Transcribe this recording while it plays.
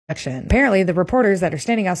Apparently, the reporters that are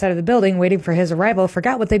standing outside of the building waiting for his arrival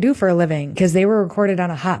forgot what they do for a living because they were recorded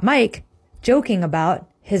on a hot mic joking about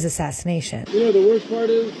his assassination. You know, the worst part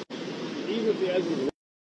is, even if he has his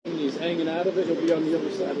and he's hanging out of it, he'll be on the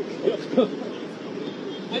other side of the truck.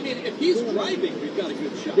 I mean, if he's driving, we've got a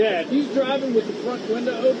good shot. Yeah, if he's driving with the front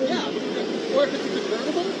window open. Yeah, or if it's a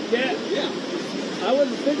convertible. Yeah. Yeah. I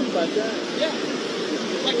wasn't thinking about that. Yeah.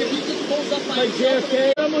 Like if he just pulls up like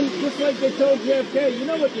JFK, someone just like they told JFK, you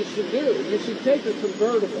know what you should do? You should take a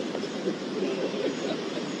convertible.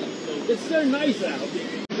 It's so nice out.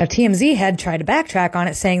 Now, TMZ had tried to backtrack on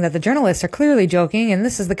it, saying that the journalists are clearly joking, and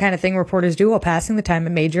this is the kind of thing reporters do while passing the time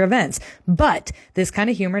at major events. But this kind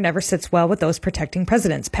of humor never sits well with those protecting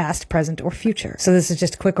presidents, past, present, or future. So this is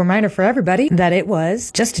just a quick reminder for everybody that it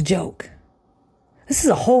was just a joke. This is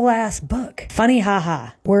a whole ass book. Funny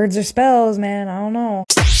haha. Words or spells, man, I don't know.